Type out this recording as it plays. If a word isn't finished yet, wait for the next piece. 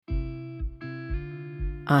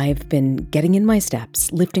I've been getting in my steps,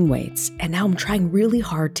 lifting weights, and now I'm trying really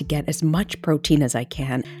hard to get as much protein as I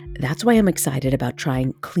can. That's why I'm excited about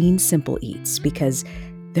trying Clean Simple Eats, because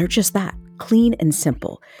they're just that, clean and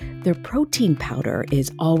simple. Their protein powder is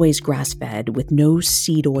always grass-fed with no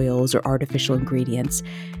seed oils or artificial ingredients.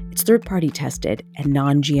 It's third-party tested and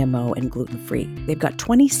non-GMO and gluten-free. They've got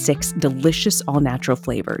 26 delicious all-natural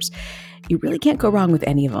flavors. You really can't go wrong with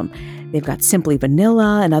any of them. They've got simply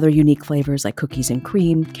vanilla and other unique flavors like cookies and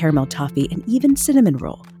cream, caramel toffee, and even cinnamon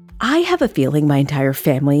roll. I have a feeling my entire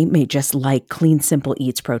family may just like Clean Simple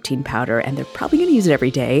Eats protein powder, and they're probably going to use it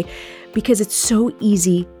every day because it's so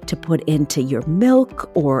easy to put into your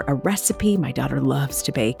milk or a recipe my daughter loves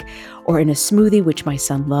to bake, or in a smoothie which my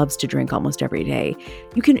son loves to drink almost every day.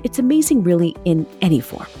 It's amazing really in any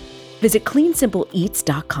form. Visit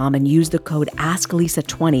cleansimpleeats.com and use the code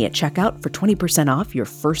AskLisa20 at checkout for 20% off your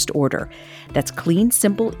first order. That's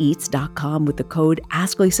cleansimpleeats.com with the code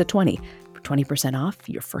AskLisa20 for 20% off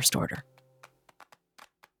your first order.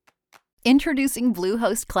 Introducing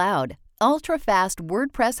Bluehost Cloud, ultra-fast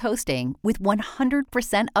WordPress hosting with 100%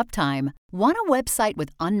 uptime. Want a website with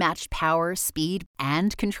unmatched power, speed,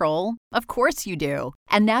 and control? Of course you do.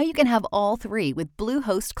 And now you can have all three with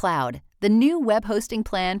Bluehost Cloud, the new web hosting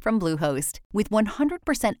plan from Bluehost. With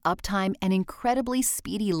 100% uptime and incredibly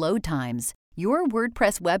speedy load times, your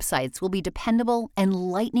WordPress websites will be dependable and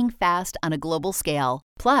lightning fast on a global scale.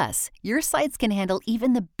 Plus, your sites can handle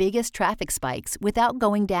even the biggest traffic spikes without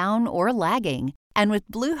going down or lagging. And with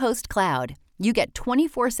Bluehost Cloud, you get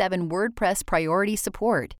 24/7 WordPress priority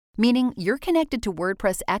support, meaning you're connected to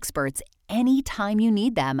WordPress experts anytime you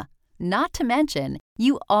need them. Not to mention,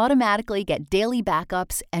 you automatically get daily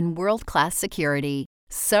backups and world-class security.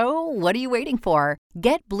 So, what are you waiting for?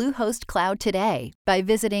 Get Bluehost Cloud today by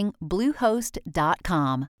visiting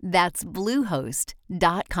Bluehost.com. That's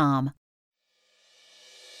Bluehost.com.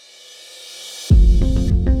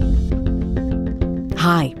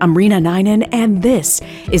 Hi, I'm Rena Ninan, and this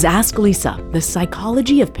is Ask Lisa, the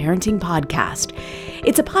Psychology of Parenting podcast.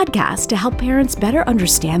 It's a podcast to help parents better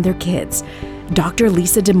understand their kids. Dr.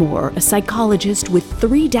 Lisa D'Amour, a psychologist with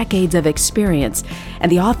 3 decades of experience and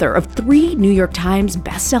the author of 3 New York Times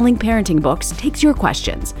best-selling parenting books, takes your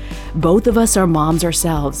questions. Both of us are moms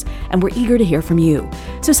ourselves, and we're eager to hear from you.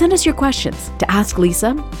 So send us your questions to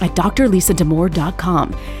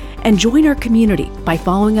AskLisa@drlisad'amour.com. And join our community by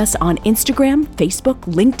following us on Instagram, Facebook,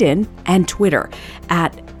 LinkedIn, and Twitter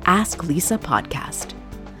at Ask Lisa Podcast.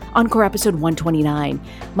 Encore episode 129,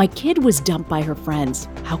 My Kid Was Dumped by Her Friends.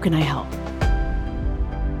 How can I help?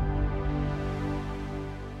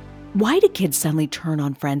 Why do kids suddenly turn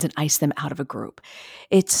on friends and ice them out of a group?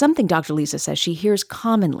 It's something Dr. Lisa says she hears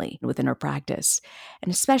commonly within her practice, and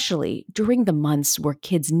especially during the months where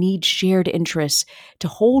kids need shared interests to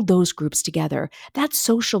hold those groups together. That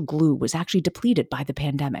social glue was actually depleted by the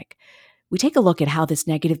pandemic. We take a look at how this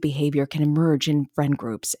negative behavior can emerge in friend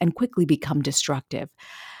groups and quickly become destructive.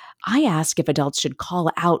 I ask if adults should call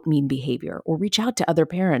out mean behavior or reach out to other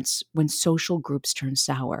parents when social groups turn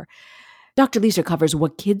sour. Dr. Lisa covers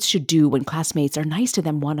what kids should do when classmates are nice to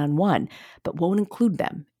them one-on-one, but won't include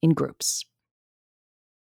them in groups.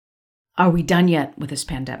 Are we done yet with this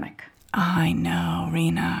pandemic? I know,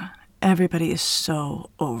 Rena. Everybody is so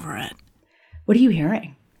over it. What are you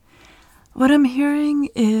hearing? What I'm hearing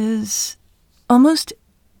is almost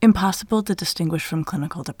impossible to distinguish from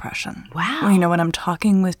clinical depression. Wow. You know, when I'm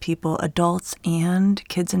talking with people, adults and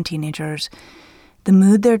kids and teenagers, the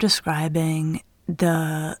mood they're describing,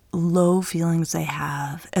 the low feelings they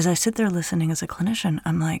have, as I sit there listening as a clinician,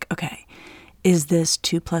 I'm like, okay, is this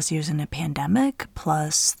 2+ years in a pandemic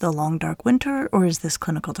plus the long dark winter, or is this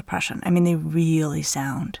clinical depression? I mean, they really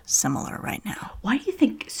sound similar right now. Why do you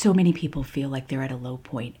think so many people feel like they're at a low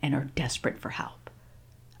point and are desperate for help?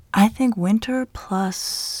 I think winter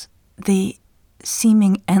plus the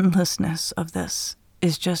seeming endlessness of this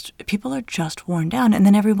is just, people are just worn down, and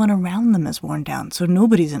then everyone around them is worn down, so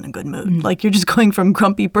nobody's in a good mood. Mm. Like, you're just going from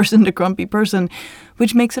grumpy person to grumpy person,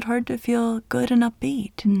 which makes it hard to feel good and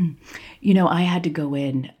upbeat. Mm. You know, I had to go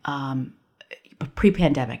in,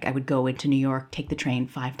 pre-pandemic, I would go into New York, take the train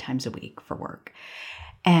 5 times a week for work.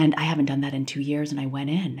 And I haven't done that in 2 years, and I went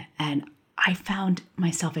in, and I found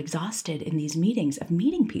myself exhausted in these meetings of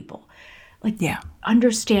meeting people. Like,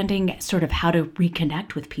 understanding sort of how to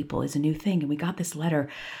reconnect with people is a new thing. And we got this letter.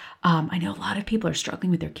 I know a lot of people are struggling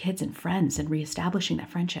with their kids and friends and reestablishing that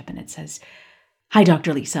friendship. And it says, "Hi,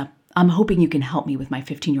 Dr. Lisa. I'm hoping you can help me with my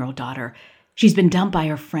 15-year-old daughter. She's been dumped by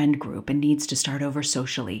her friend group and needs to start over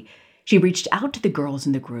socially. She reached out to the girls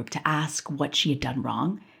in the group to ask what she had done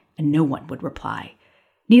wrong, and no one would reply.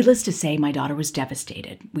 Needless to say, my daughter was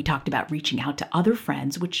devastated. We talked about reaching out to other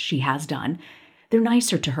friends, which she has done. They're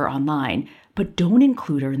nicer to her online, but don't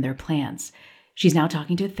include her in their plans. She's now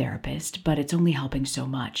talking to a therapist, but it's only helping so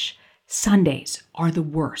much. Sundays are the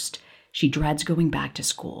worst. She dreads going back to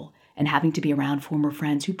school and having to be around former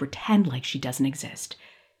friends who pretend like she doesn't exist.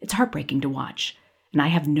 It's heartbreaking to watch, and I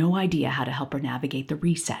have no idea how to help her navigate the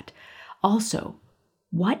reset. Also,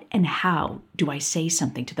 what and how do I say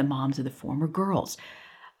something to the moms of the former girls?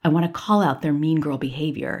 I want to call out their mean girl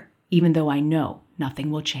behavior, even though I know nothing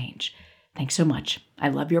will change. Thanks so much. I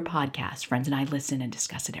love your podcast. Friends and I listen and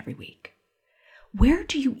discuss it every week. Where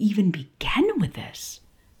do you even begin with this?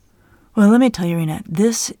 Well, let me tell you, Rena,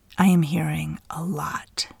 this I am hearing a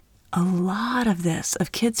lot. A lot of this,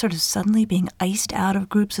 of kids sort of suddenly being iced out of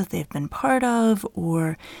groups that they've been part of,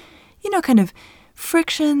 or, kind of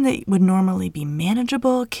friction that would normally be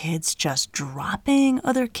manageable, kids just dropping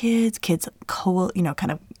other kids, kids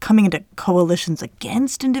kind of coming into coalitions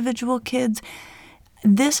against individual kids.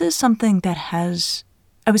 This is something that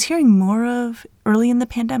I was hearing more of early in the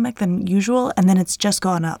pandemic than usual, and then it's just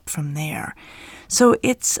gone up from there. So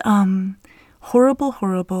it's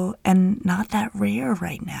horrible, and not that rare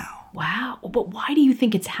right now. Wow. But why do you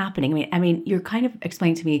think it's happening? I mean, you're kind of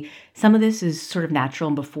explaining to me some of this is sort of natural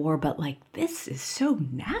and before, but this is so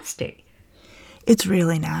nasty. It's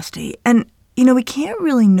really nasty. And, we can't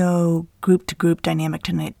really know group to group, dynamic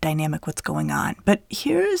to dynamic what's going on. But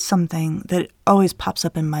here is something that always pops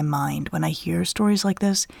up in my mind when I hear stories like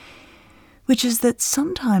this, which is that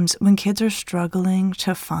sometimes when kids are struggling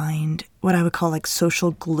to find what I would call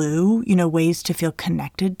social glue, ways to feel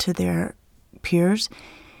connected to their peers,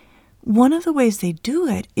 one of the ways they do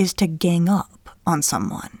it is to gang up on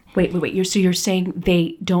someone. Wait. So you're saying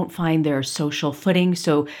they don't find their social footing,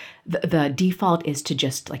 so the default is to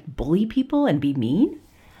just bully people and be mean?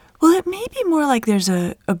 Well, it may be more like there's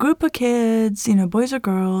a group of kids, boys or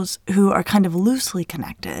girls, who are kind of loosely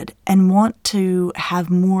connected and want to have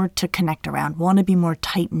more to connect around, want to be more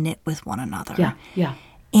tight-knit with one another. Yeah.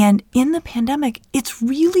 And in the pandemic, it's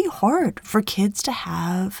really hard for kids to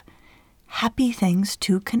have happy things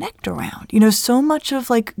to connect around. So much of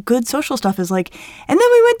and then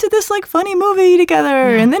we went to this funny movie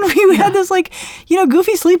together, and then we had this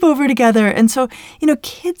goofy sleepover together. And so,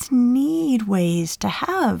 kids need ways to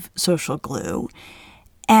have social glue.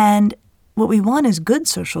 And what we want is good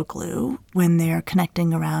social glue when they're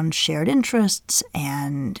connecting around shared interests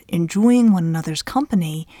and enjoying one another's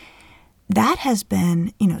company. That has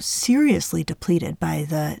been, seriously depleted by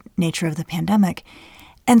the nature of the pandemic.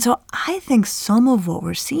 And so I think some of what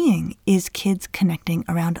we're seeing is kids connecting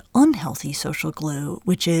around unhealthy social glue,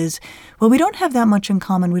 which is, we don't have that much in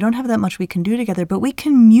common. We don't have that much we can do together, but we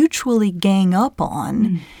can mutually gang up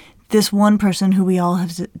on this one person who we all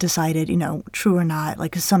have decided, true or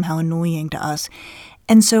not, is somehow annoying to us.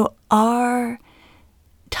 And so our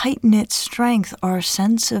tight-knit strength, our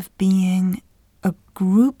sense of being a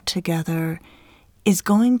group together is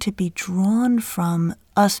going to be drawn from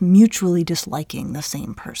us mutually disliking the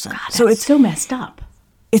same person. God, so it's so messed up.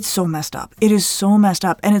 It's so messed up. It is so messed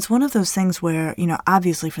up. And it's one of those things where,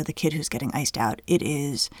 obviously for the kid who's getting iced out,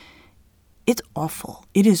 it's awful.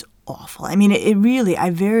 It is awful. I mean, it really, I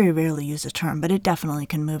very rarely use a term, but it definitely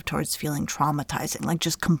can move towards feeling traumatizing,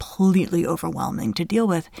 just completely overwhelming to deal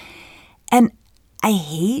with. And I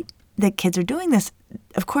hate that kids are doing this.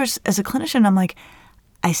 Of course, as a clinician, I'm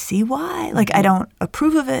I see why. I don't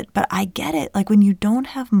approve of it, but I get it. When you don't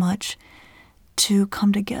have much to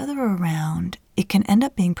come together around, it can end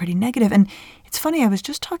up being pretty negative. And it's funny, I was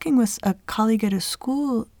just talking with a colleague at a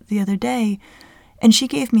school the other day, and she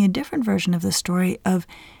gave me a different version of the story of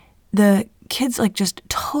the kids just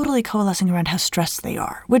totally coalescing around how stressed they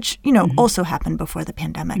are, which, also happened before the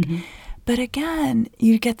pandemic. Mm-hmm. But again,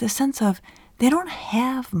 you get the sense of they don't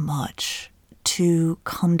have much to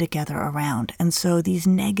come together around. And so these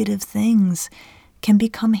negative things can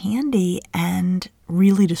become handy and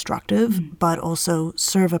really destructive, but also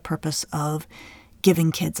serve a purpose of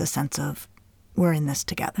giving kids a sense of we're in this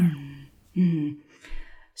together. Mm-hmm.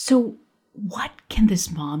 So what can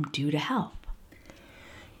this mom do to help?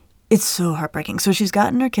 It's so heartbreaking. So she's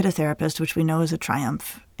gotten her kid a therapist, which we know is a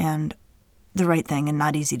triumph and the right thing and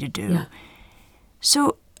not easy to do. Yeah.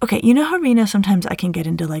 So okay, you know how, Rena, sometimes I can get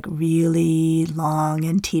into really long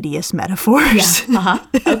and tedious metaphors? Yeah,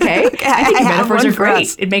 okay. I think metaphors are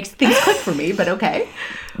great. It makes things click for me, but okay.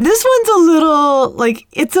 This one's a little,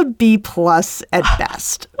 it's a B+ at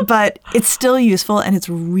best, but it's still useful, and it's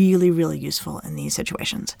really, really useful in these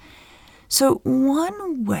situations. So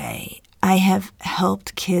one way I have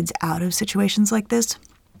helped kids out of situations like this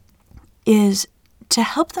is to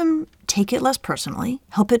help them take it less personally,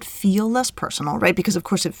 help it feel less personal, right? Because, of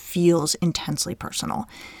course, it feels intensely personal.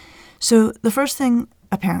 So the first thing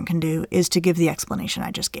a parent can do is to give the explanation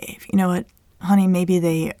I just gave. You know what, honey, maybe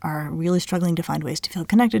they are really struggling to find ways to feel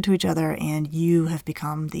connected to each other, and you have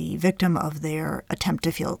become the victim of their attempt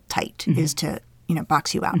to feel tight, is to,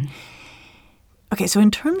 box you out. Okay, so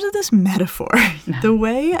in terms of this metaphor, the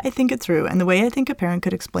way I think it through and the way I think a parent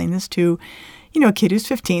could explain this to, a kid who's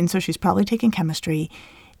 15, so she's probably taking chemistry,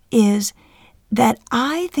 is that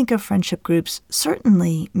I think of friendship groups,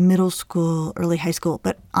 certainly middle school, early high school,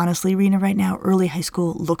 but honestly, Rena, right now, early high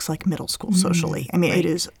school looks like middle school socially. I mean, It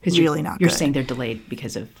is really not good. You're saying they're delayed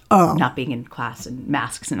because of not being in class and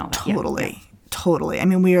masks and all that. Totally. I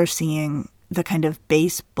mean, we are seeing the kind of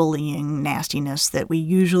base bullying nastiness that we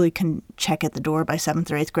usually can check at the door by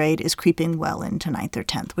 7th or 8th grade is creeping well into 9th or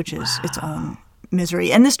 10th, which is its own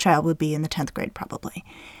misery. And this child would be in the 10th grade probably.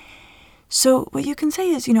 So what you can say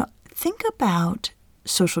is, think about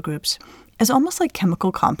social groups as almost like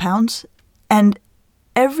chemical compounds. And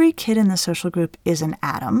every kid in the social group is an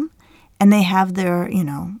atom, and they have their,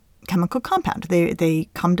 chemical compound. They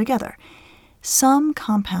come together. Some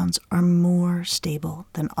compounds are more stable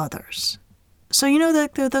than others. So,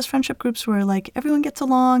 those friendship groups where, everyone gets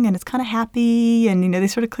along and it's kind of happy and, they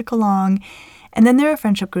sort of click along. And then there are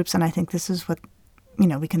friendship groups, and I think this is what,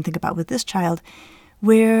 we can think about with this child,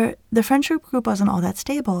 where the friendship group wasn't all that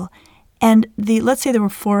stable. And let's say there were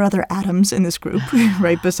 4 other atoms in this group,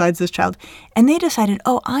 right, besides this child. And they decided,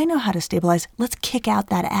 I know how to stabilize. Let's kick out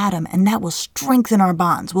that atom, and that will strengthen our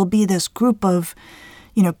bonds. We'll be this group of,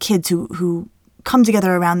 kids who come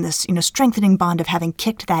together around this, strengthening bond of having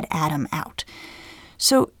kicked that atom out.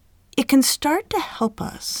 So it can start to help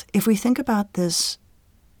us if we think about this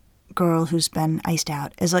girl who's been iced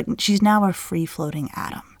out as she's now a free-floating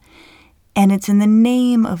atom. And it's in the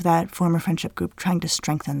name of that former friendship group trying to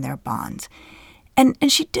strengthen their bonds. And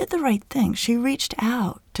she did the right thing. She reached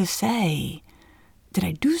out to say, did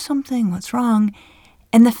I do something? What's wrong?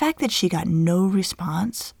 And the fact that she got no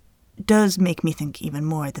response does make me think even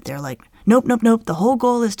more that they're like, nope. The whole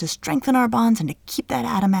goal is to strengthen our bonds and to keep that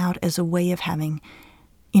atom out as a way of having,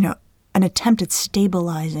 an attempt at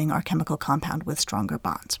stabilizing our chemical compound with stronger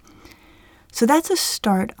bonds. So that's a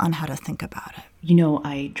start on how to think about it.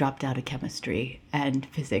 I dropped out of chemistry and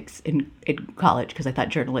physics in college because I thought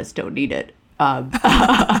journalists don't need it.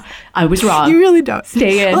 I was wrong. You really don't.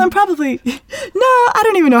 Stay in. Well, I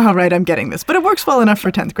don't even know how right I'm getting this, but it works well enough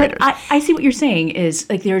for 10th graders. I see what you're saying is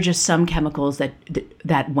there are just some chemicals that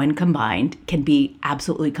when combined can be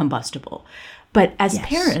absolutely combustible. But as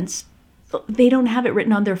parents, they don't have it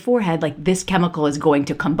written on their forehead like this chemical is going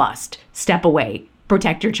to combust. Step away.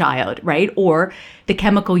 Protect your child, right? Or the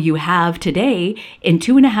chemical you have today, in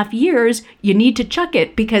 2.5 years, you need to chuck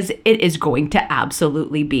it because it is going to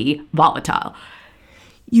absolutely be volatile.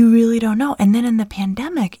 You really don't know. And then in the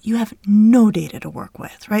pandemic, you have no data to work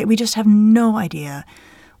with, right? We just have no idea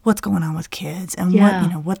what's going on with kids and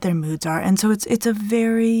what their moods are. And so it's a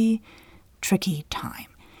very tricky time.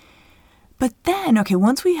 But then,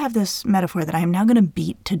 once we have this metaphor that I am now going to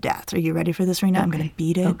beat to death. Are you ready for this, Rena? Okay. I'm going to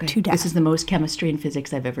beat it to death. This is the most chemistry and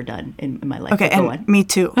physics I've ever done in my life. Okay, and me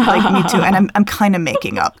too. Me too. And I'm kind of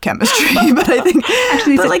making up chemistry, but I think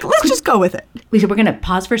actually, let's just go with it. Lisa, we're going to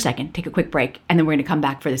pause for a second, take a quick break, and then we're going to come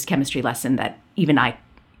back for this chemistry lesson that even I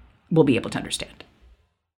will be able to understand.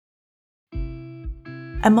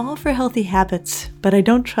 I'm all for healthy habits, but I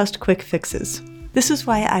don't trust quick fixes. This is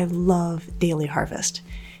why I love Daily Harvest.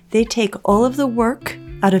 They take all of the work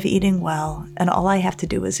out of eating well, and all I have to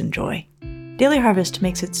do is enjoy. Daily Harvest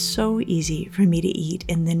makes it so easy for me to eat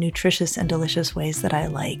in the nutritious and delicious ways that I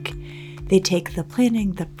like. They take the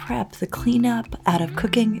planning, the prep, the cleanup out of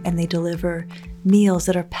cooking, and they deliver meals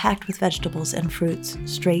that are packed with vegetables and fruits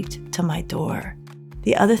straight to my door.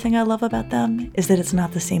 The other thing I love about them is that it's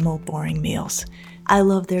not the same old boring meals. I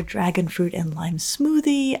love their dragon fruit and lime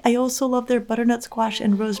smoothie. I also love their butternut squash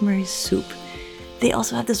and rosemary soup. They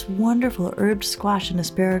also have this wonderful herbed squash and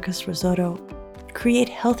asparagus risotto. Create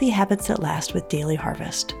healthy habits that last with Daily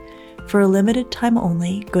Harvest. For a limited time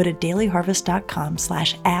only, go to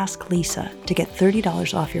dailyharvest.com/asklisa to get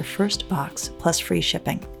 $30 off your first box plus free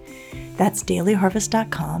shipping. That's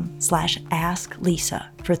dailyharvest.com/asklisa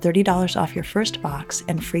for $30 off your first box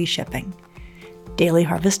and free shipping.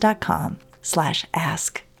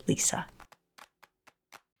 dailyharvest.com/asklisa.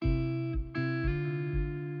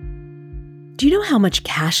 Do you know how much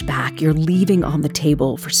cash back you're leaving on the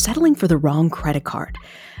table for settling for the wrong credit card?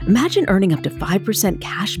 Imagine earning up to 5%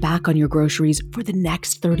 cash back on your groceries for the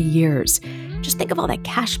next 30 years. Just think of all that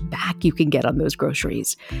cash back you can get on those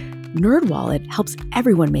groceries. NerdWallet helps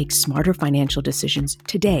everyone make smarter financial decisions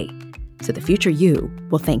today. so the future you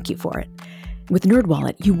will thank you for it. With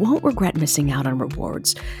NerdWallet, you won't regret missing out on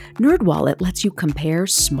rewards. NerdWallet lets you compare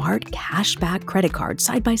smart cashback credit cards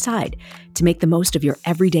side by side to make the most of your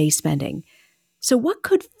everyday spending. So what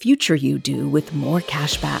could future you do with more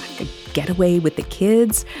cash back? A getaway with the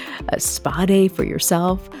kids? A spa day for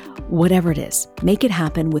yourself? Whatever it is, make it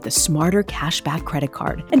happen with a smarter cashback credit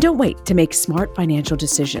card. And don't wait to make smart financial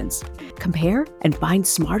decisions. Compare and find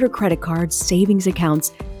smarter credit cards, savings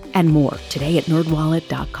accounts, and more today at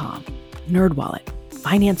nerdwallet.com. NerdWallet.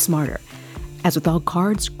 Finance smarter. As with all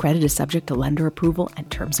cards, credit is subject to lender approval and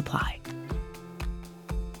terms apply.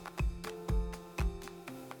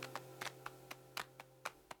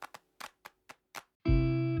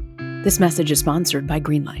 This message is sponsored by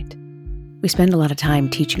Greenlight. We spend a lot of time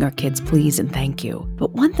teaching our kids please and thank you,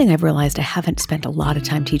 but one thing I've realized I haven't spent a lot of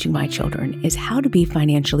time teaching my children is how to be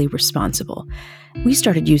financially responsible. We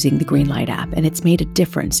started using the Greenlight app, and it's made a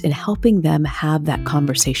difference in helping them have that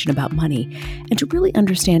conversation about money and to really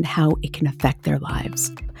understand how it can affect their lives.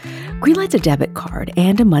 Greenlight's a debit card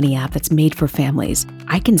and a money app that's made for families.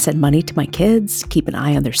 I can send money to my kids, keep an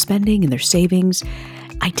eye on their spending and their savings.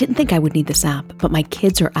 I didn't think I would need this app, but my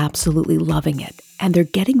kids are absolutely loving it, and they're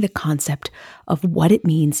getting the concept of what it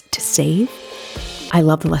means to save. I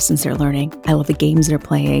love the lessons they're learning. I love the games they're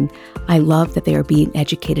playing. I love that they are being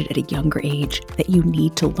educated at a younger age that you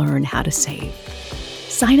need to learn how to save.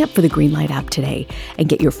 Sign up for the Greenlight app today and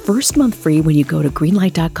get your first month free when you go to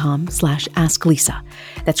greenlight.com/asklisa.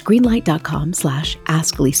 That's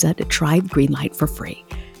greenlight.com/asklisa to try Greenlight for free.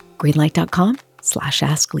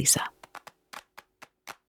 greenlight.com/asklisa.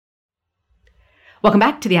 Welcome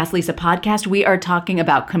back to the Ask Lisa podcast. We are talking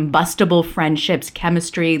about combustible friendships,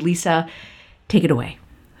 chemistry. Lisa, take it away.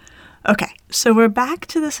 Okay, so we're back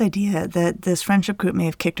to this idea that this friendship group may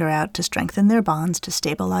have kicked her out to strengthen their bonds, to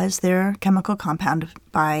stabilize their chemical compound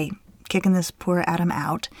by kicking this poor atom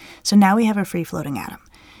out. So now we have a free-floating atom.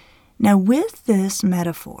 Now with this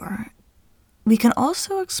metaphor, we can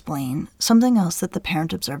also explain something else that the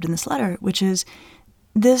parent observed in this letter, which is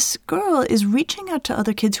this girl is reaching out to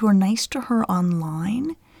other kids who are nice to her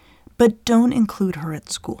online, but don't include her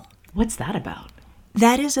at school. What's that about?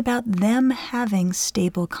 That is about them having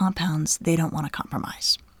stable compounds they don't want to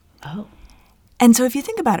compromise. Oh. And so if you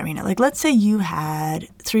think about it, Rena, like let's say you had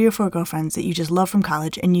 3 or 4 girlfriends that you just love from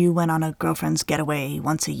college and you went on a girlfriend's getaway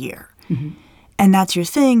once a year. Mm-hmm. And that's your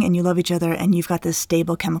thing and you love each other and you've got this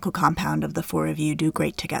stable chemical compound of the 4 of you do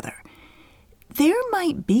great together. There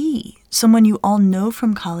might be someone you all know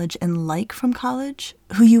from college and like from college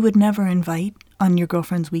who you would never invite on your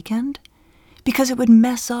girlfriend's weekend because it would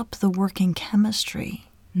mess up the working chemistry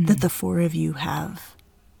that the 4 of you have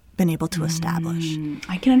been able to establish.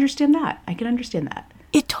 I can understand that.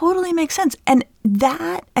 It totally makes sense. And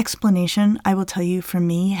that explanation, I will tell you, for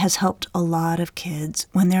me, has helped a lot of kids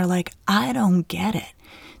when they're like, I don't get it.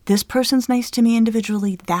 This person's nice to me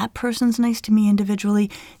individually. That person's nice to me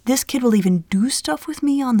individually. This kid will even do stuff with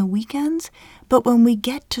me on the weekends. But when we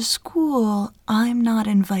get to school, I'm not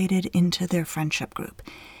invited into their friendship group.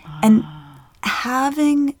 And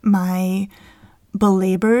having my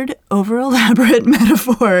belabored, over-elaborate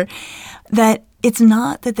metaphor that it's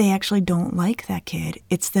not that they actually don't like that kid.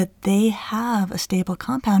 It's that they have a stable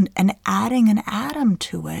compound, and adding an atom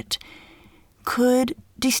to it could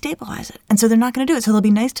destabilize it. And so they're not going to do it. So they'll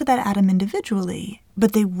be nice to that atom individually,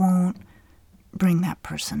 but they won't bring that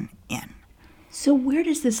person in. So where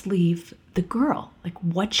does this leave the girl? Like,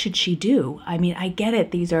 what should she do? I mean, I get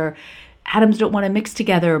it. These are atoms don't want to mix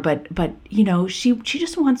together, but you know, she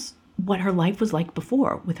just wants what her life was like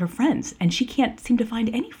before with her friends, and she can't seem to find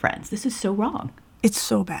any friends. This is so wrong. It's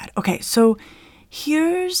so bad. Okay, so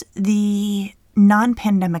here's the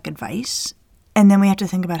non-pandemic advice. And then we have to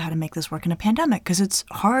think about how to make this work in a pandemic, because it's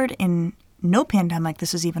hard in no pandemic.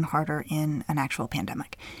 This is even harder in an actual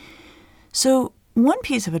pandemic. So one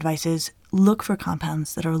piece of advice is look for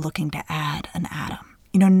compounds that are looking to add an atom.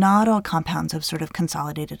 You know, not all compounds have sort of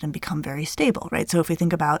consolidated and become very stable, right? So if we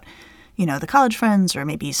think about, you know, the college friends or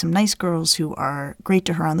maybe some nice girls who are great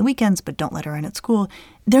to her on the weekends but don't let her in at school,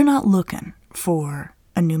 they're not looking for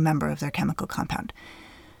a new member of their chemical compound.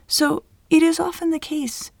 So it is often the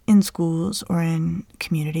case in schools or in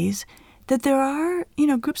communities that there are, you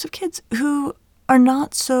know, groups of kids who are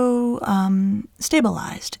not so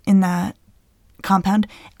stabilized in that compound,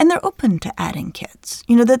 and they're open to adding kids.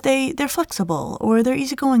 You know, that they're flexible, or they're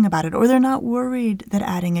easygoing about it, or they're not worried that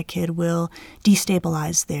adding a kid will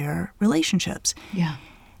destabilize their relationships. Yeah.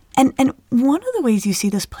 And one of the ways you see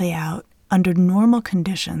this play out under normal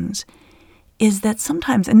conditions is that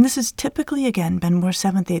sometimes, and this is typically, again, been more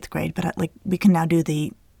 7th, 8th grade, but like we can now do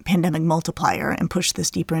the pandemic multiplier and push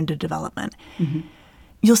this deeper into development. Mm-hmm.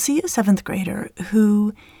 You'll see a 7th grader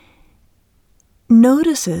who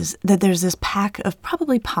notices that there's this pack of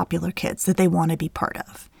probably popular kids that they want to be part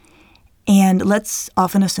of. And let's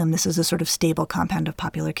often assume this is a sort of stable compound of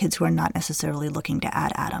popular kids who are not necessarily looking to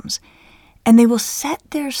add atoms. And they will set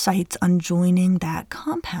their sights on joining that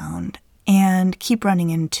compound and keep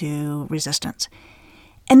running into resistance.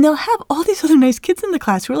 And they'll have all these other nice kids in the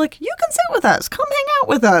class who are like, you can sit with us, come hang out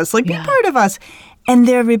with us, like be part of us. And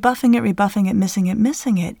they're rebuffing it, missing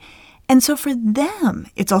it. And so for them,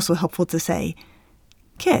 it's also helpful to say,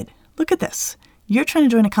 kid, look at this. You're trying to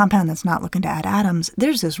join a compound that's not looking to add atoms.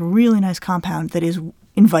 There's this really nice compound that is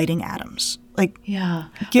inviting atoms. Like,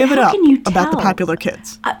 give it up about the popular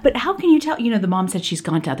kids. But how can you tell? You know, the mom said she's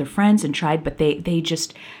gone to other friends and tried, but they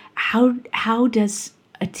just, how does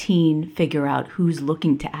a teen figure out who's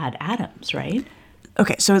looking to add atoms, right?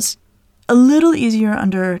 Okay, so it's a little easier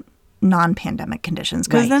under non-pandemic conditions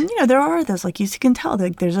because then, you know, there are those, like you can tell,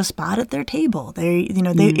 like there's a spot at their table.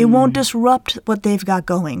 It won't disrupt what they've got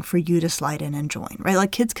going for you to slide in and join, right?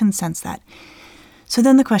 Like kids can sense that. So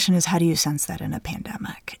then the question is, how do you sense that in a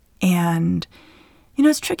pandemic? And, you know,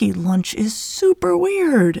 it's tricky. Lunch is super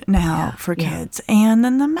weird now for kids. And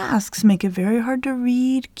then the masks make it very hard to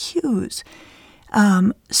read cues.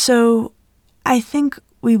 So I think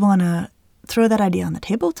we want to throw that idea on the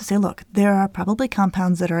table to say, look, there are probably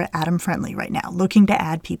compounds that are atom-friendly right now, looking to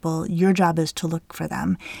add people. Your job is to look for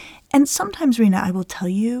them. And sometimes, Rena, I will tell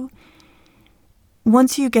you,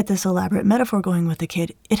 once you get this elaborate metaphor going with the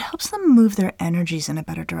kid, it helps them move their energies in a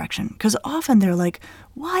better direction. Because often they're like,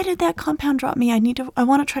 why did that compound drop me? I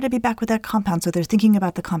want to try to be back with that compound. So they're thinking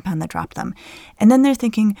about the compound that dropped them. And then they're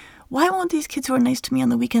thinking, why won't these kids who are nice to me on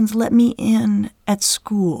the weekends let me in at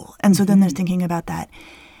school? And so then they're thinking about that.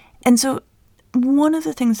 And so one of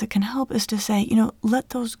the things that can help is to say, you know,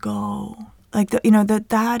 let those go. Like,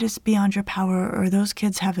 that is beyond your power, or those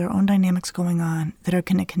kids have their own dynamics going on that are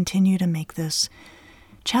going to continue to make this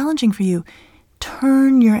challenging for you.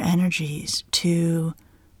 Turn your energies to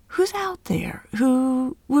who's out there,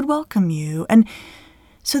 who would welcome you. And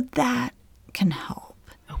so that can help.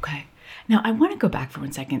 Okay. Now, I want to go back for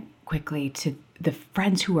 1 second quickly to the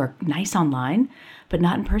friends who are nice online, but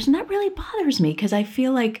not in person. That really bothers me because I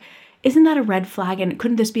feel like, isn't that a red flag? And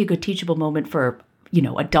couldn't this be a good teachable moment for, you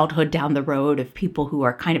know, adulthood down the road of people who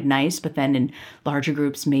are kind of nice, but then in larger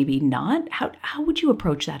groups, maybe not? How would you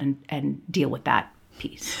approach that and deal with that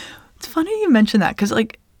piece? It's funny you mentioned that because,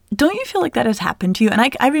 like, don't you feel like that has happened to you? And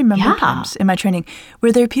I remember times in my training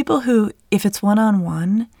where there are people who, if it's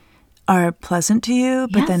one-on-one, are pleasant to you,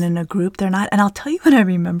 but then in a group, they're not. And I'll tell you when I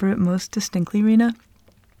remember it most distinctly, Rena.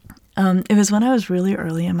 It was when I was really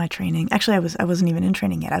early in my training. Actually, I wasn't even in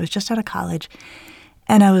training yet. I was just out of college.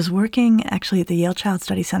 And I was working actually at the Yale Child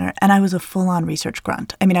Study Center, and I was a full-on research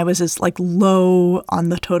grunt. I mean, I was as like low on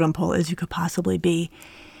the totem pole as you could possibly be.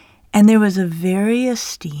 And there was a very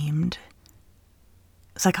esteemed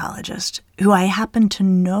psychologist who I happened to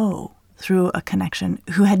know through a connection,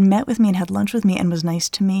 who had met with me and had lunch with me and was nice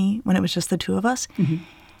to me when it was just the two of us. Mm-hmm.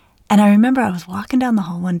 And I remember I was walking down the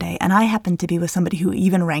hall one day, and I happened to be with somebody who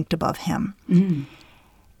even ranked above him. Mm.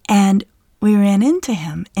 And we ran into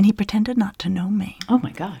him, and he pretended not to know me. Oh,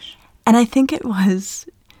 my gosh. And I think it was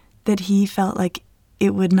that he felt like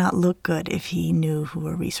it would not look good if he knew who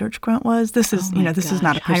a research grunt was. This is, this is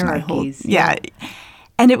not a person I hold. Yeah.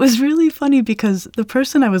 And it was really funny because the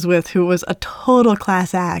person I was with, who was a total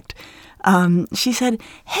class act, she said,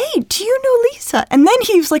 "Hey, do you know Lisa?" And then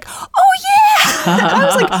he was like, "Oh, yeah." And I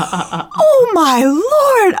was like, "Oh, my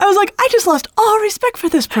Lord." I was like, I just lost all respect for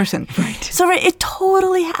this person. Right. So it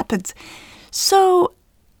totally happens. So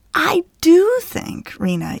I do think,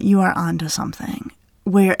 Rena, you are onto something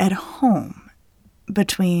where at home,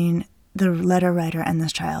 between the letter writer and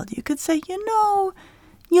this child, you could say,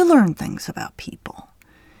 you learn things about people.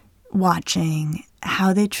 Watching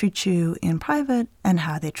how they treat you in private and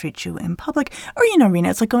how they treat you in public. Or, Rena,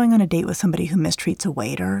 it's like going on a date with somebody who mistreats a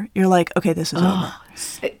waiter. You're like, okay, this is over.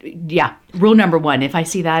 Yeah. Rule number 1, if I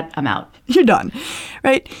see that, I'm out. You're done,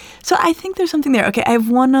 right? So I think there's something there. Okay, I have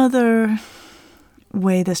one other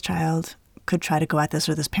way this child could try to go at this,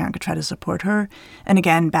 or this parent could try to support her. And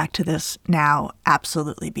again, back to this now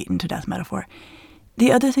absolutely beaten to death metaphor.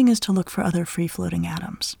 The other thing is to look for other free-floating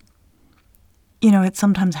atoms. It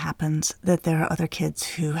sometimes happens that there are other kids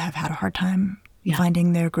who have had a hard time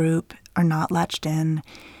finding their group, are not latched in.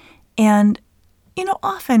 And,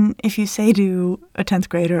 often if you say to a 10th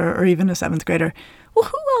grader or even a 7th grader, well,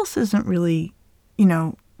 who else isn't really,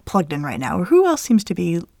 plugged in right now? Or who else seems to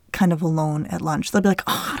be kind of alone at lunch? They'll be like,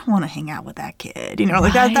 oh, I don't want to hang out with that kid.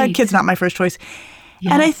 That kid's not my first choice.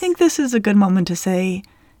 Yes. And I think this is a good moment to say,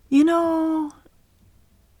 you know,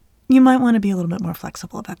 you might want to be a little bit more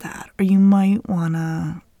flexible about that. Or you might want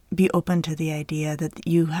to be open to the idea that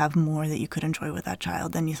you have more that you could enjoy with that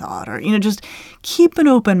child than you thought. Or, you know, just keep an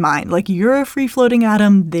open mind. Like, you're a free-floating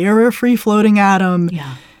atom. They're a free-floating atom.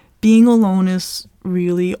 Yeah. Being alone is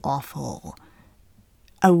really awful.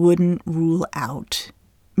 I wouldn't rule out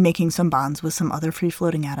making some bonds with some other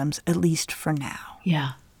free-floating atoms, at least for now.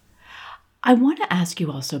 Yeah. I want to ask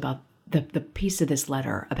you also about the piece of this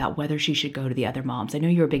letter about whether she should go to the other moms. I know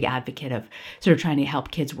you're a big advocate of sort of trying to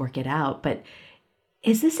help kids work it out, but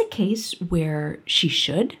is this a case where she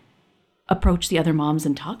should approach the other moms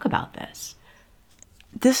and talk about this?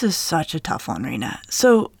 This is such a tough one, Rena.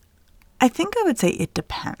 So I think I would say it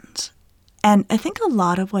depends. And I think a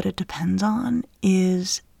lot of what it depends on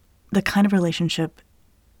is the kind of relationship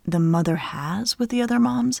the mother has with the other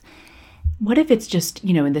moms. What if it's just,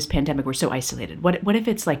 you know, in this pandemic, we're so isolated? What if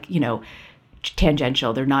it's like, you know,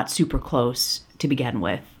 tangential? They're not super close to begin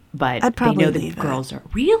with, but I'd they know probably the girls are.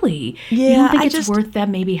 Really? Yeah, you don't think I it's just worth them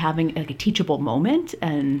maybe having like a teachable moment?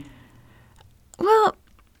 And Well,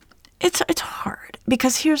 it's hard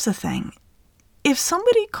because here's the thing. If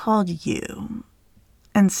somebody called you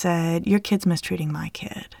and said, your kid's mistreating my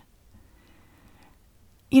kid,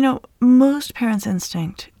 you know, most parents'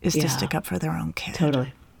 instinct is to stick up for their own kid.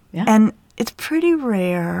 Totally. Yeah. And it's pretty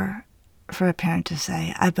rare for a parent to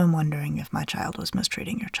say, I've been wondering if my child was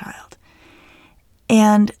mistreating your child.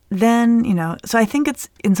 And then, you know, so I think it's,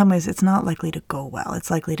 in some ways, it's not likely to go well. It's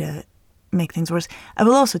likely to make things worse. I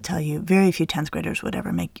will also tell you, very few 10th graders would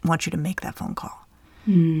ever want you to make that phone call.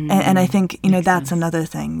 And I think, you know, that's another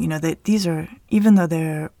thing, you know, that these are, even though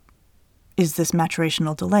there is this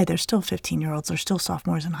maturational delay, they're still 15-year-olds. They're still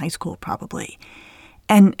sophomores in high school, probably.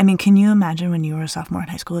 And, I mean, can you imagine when you were a sophomore in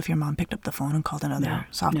high school if your mom picked up the phone and called another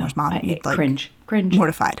sophomore's mom? You'd, like, cringe.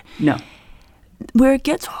 Mortified. No. Where it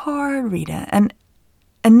gets hard, Rita, and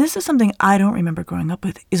this is something I don't remember growing up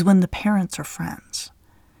with, is when the parents are friends.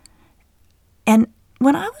 And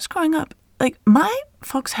when I was growing up, like, my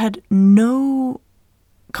folks had no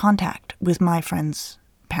contact with my friends'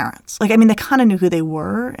 parents. Like, I mean, they kind of knew who they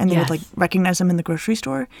were, and they would, like, recognize them in the grocery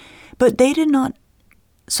store. But they did not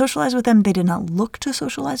socialize with them. They did not look to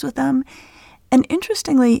socialize with them. And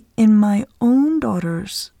interestingly, in my own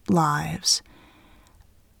daughter's lives,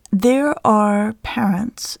 there are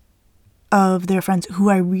parents of their friends who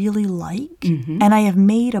I really like, and I have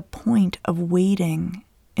made a point of waiting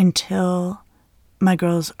until my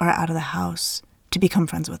girls are out of the house to become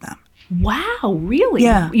friends with them. Wow, really?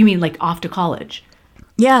 Yeah. You mean like off to college?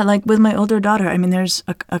 Yeah, like with my older daughter, I mean, there's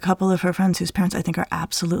a couple of her friends whose parents I think are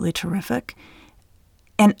absolutely terrific.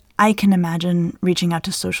 And I can imagine reaching out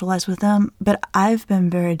to socialize with them, but I've been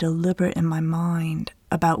very deliberate in my mind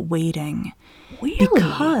about waiting. Really?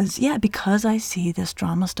 Because I see this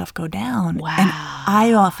drama stuff go down. Wow. And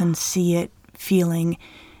I often see it feeling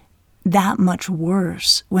that much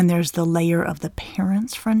worse when there's the layer of the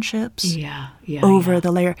parents' friendships over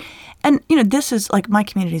the layer. And, you know, this is like, my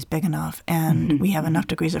community is big enough and we have enough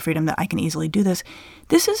degrees of freedom that I can easily do this.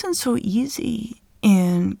 This isn't so easy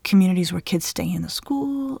in communities where kids stay in the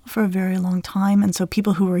school for a very long time. And so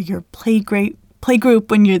people who were your playgroup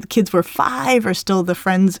when the kids were 5 are still the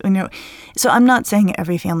friends, you know. So I'm not saying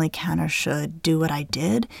every family can or should do what I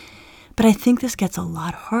did. But I think this gets a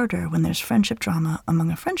lot harder when there's friendship drama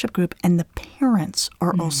among a friendship group and the parents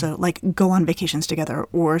are also, like, go on vacations together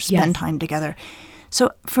or spend time together.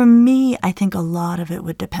 So for me, I think a lot of it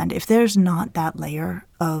would depend. If there's not that layer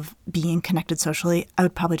of being connected socially, I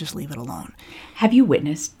would probably just leave it alone. Have you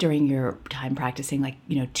witnessed during your time practicing, like,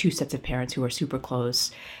 you know, two sets of parents who are super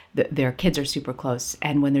close, their kids are super close,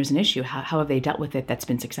 and when there's an issue, how have they dealt with it that's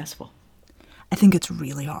been successful? I think it's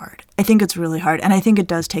really hard. And I think it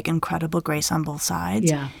does take incredible grace on both sides.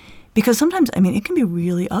 Yeah. Because sometimes, I mean, it can be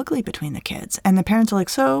really ugly between the kids. And the parents are like,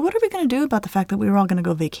 so what are we going to do about the fact that we were all going to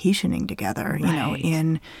go vacationing together, you know,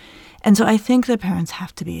 And so I think that parents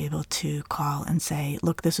have to be able to call and say,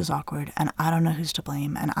 look, this is awkward, and I don't know who's to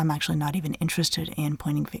blame, and I'm actually not even interested in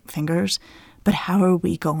pointing fingers, but how are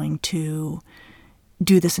we going to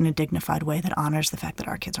do this in a dignified way that honors the fact that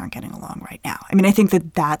our kids aren't getting along right now? I mean, I think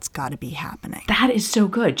that that's got to be happening. That is so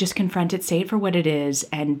good. Just confront it, say it for what it is,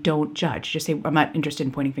 and don't judge. Just say, I'm not interested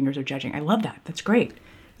in pointing fingers or judging. I love that. That's great.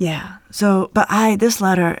 Yeah. So, but this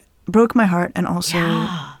letter broke my heart, and also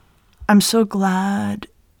I'm so glad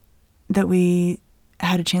that we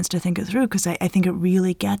had a chance to think it through, because I think it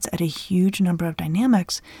really gets at a huge number of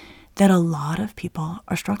dynamics that a lot of people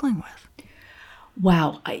are struggling with.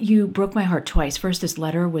 Wow, you broke my heart twice. First, this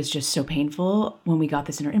letter was just so painful when we got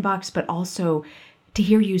this in our inbox, but also to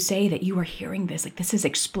hear you say that you are hearing this, like this has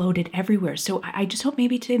exploded everywhere. So I just hope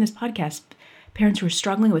maybe today in this podcast, parents who are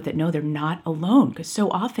struggling with it know they're not alone, because so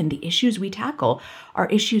often the issues we tackle are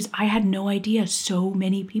issues I had no idea so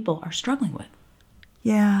many people are struggling with.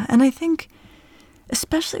 Yeah, and I think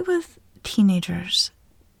especially with teenagers,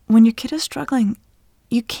 when your kid is struggling,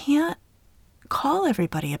 you can't call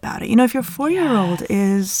everybody about it. If your 4-year-old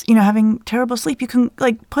is, having terrible sleep, you can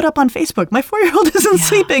put up on Facebook, my 4-year-old isn't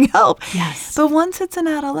sleeping, help. Yes. But once it's an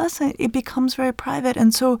adolescent, it becomes very private.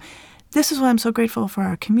 And so this is why I'm so grateful for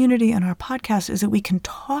our community and our podcast, is that we can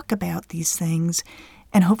talk about these things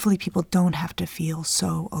and hopefully people don't have to feel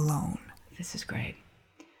so alone. This is great.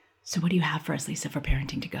 So what do you have for us, Lisa, for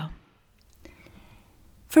Parenting to Go?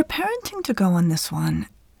 For Parenting to Go on this one,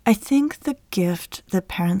 I think the gift that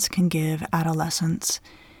parents can give adolescents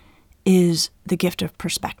is the gift of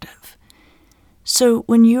perspective. So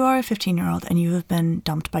when you are a 15-year-old and you have been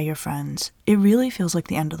dumped by your friends, it really feels like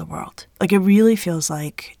the end of the world. It really feels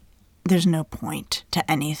like there's no point to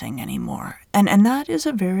anything anymore. And that is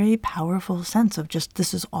a very powerful sense of just,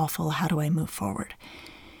 this is awful, how do I move forward?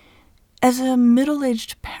 As a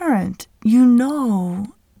middle-aged parent,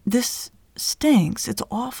 this stinks, it's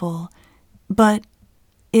awful, but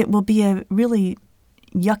it will be a really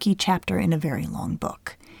yucky chapter in a very long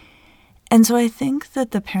book. And so I think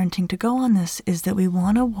that the Parenting to Go on this is that we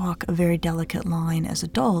want to walk a very delicate line as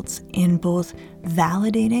adults in both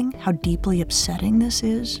validating how deeply upsetting this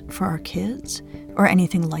is for our kids or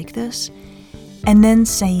anything like this, and then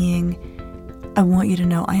saying, I want you to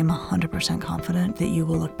know I am 100% confident that you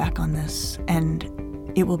will look back on this and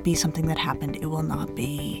it will be something that happened. It will not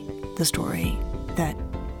be the story that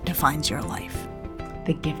defines your life.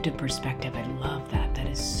 The gift of perspective. I love that. That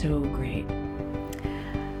is so great.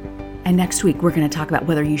 And next week, we're going to talk about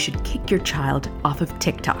whether you should kick your child off of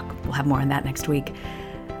TikTok. We'll have more on that next week.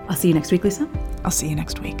 I'll see you next week, Lisa. I'll see you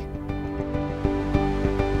next week.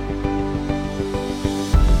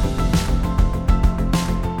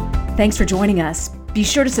 Thanks for joining us. Be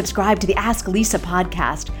sure to subscribe to the Ask Lisa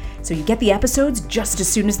podcast so you get the episodes just as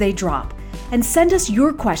soon as they drop. And send us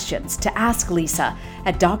your questions to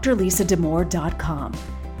asklisa@drlisadamore.com.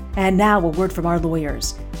 And now a word from our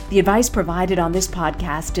lawyers. The advice provided on this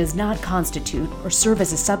podcast does not constitute or serve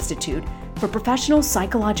as a substitute for professional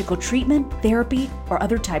psychological treatment, therapy, or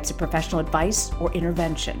other types of professional advice or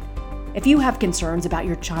intervention. If you have concerns about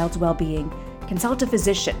your child's well-being, consult a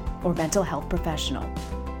physician or mental health professional.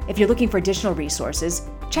 If you're looking for additional resources,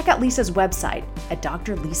 check out Lisa's website at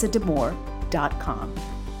drlisadamore.com.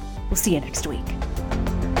 We'll see you next week.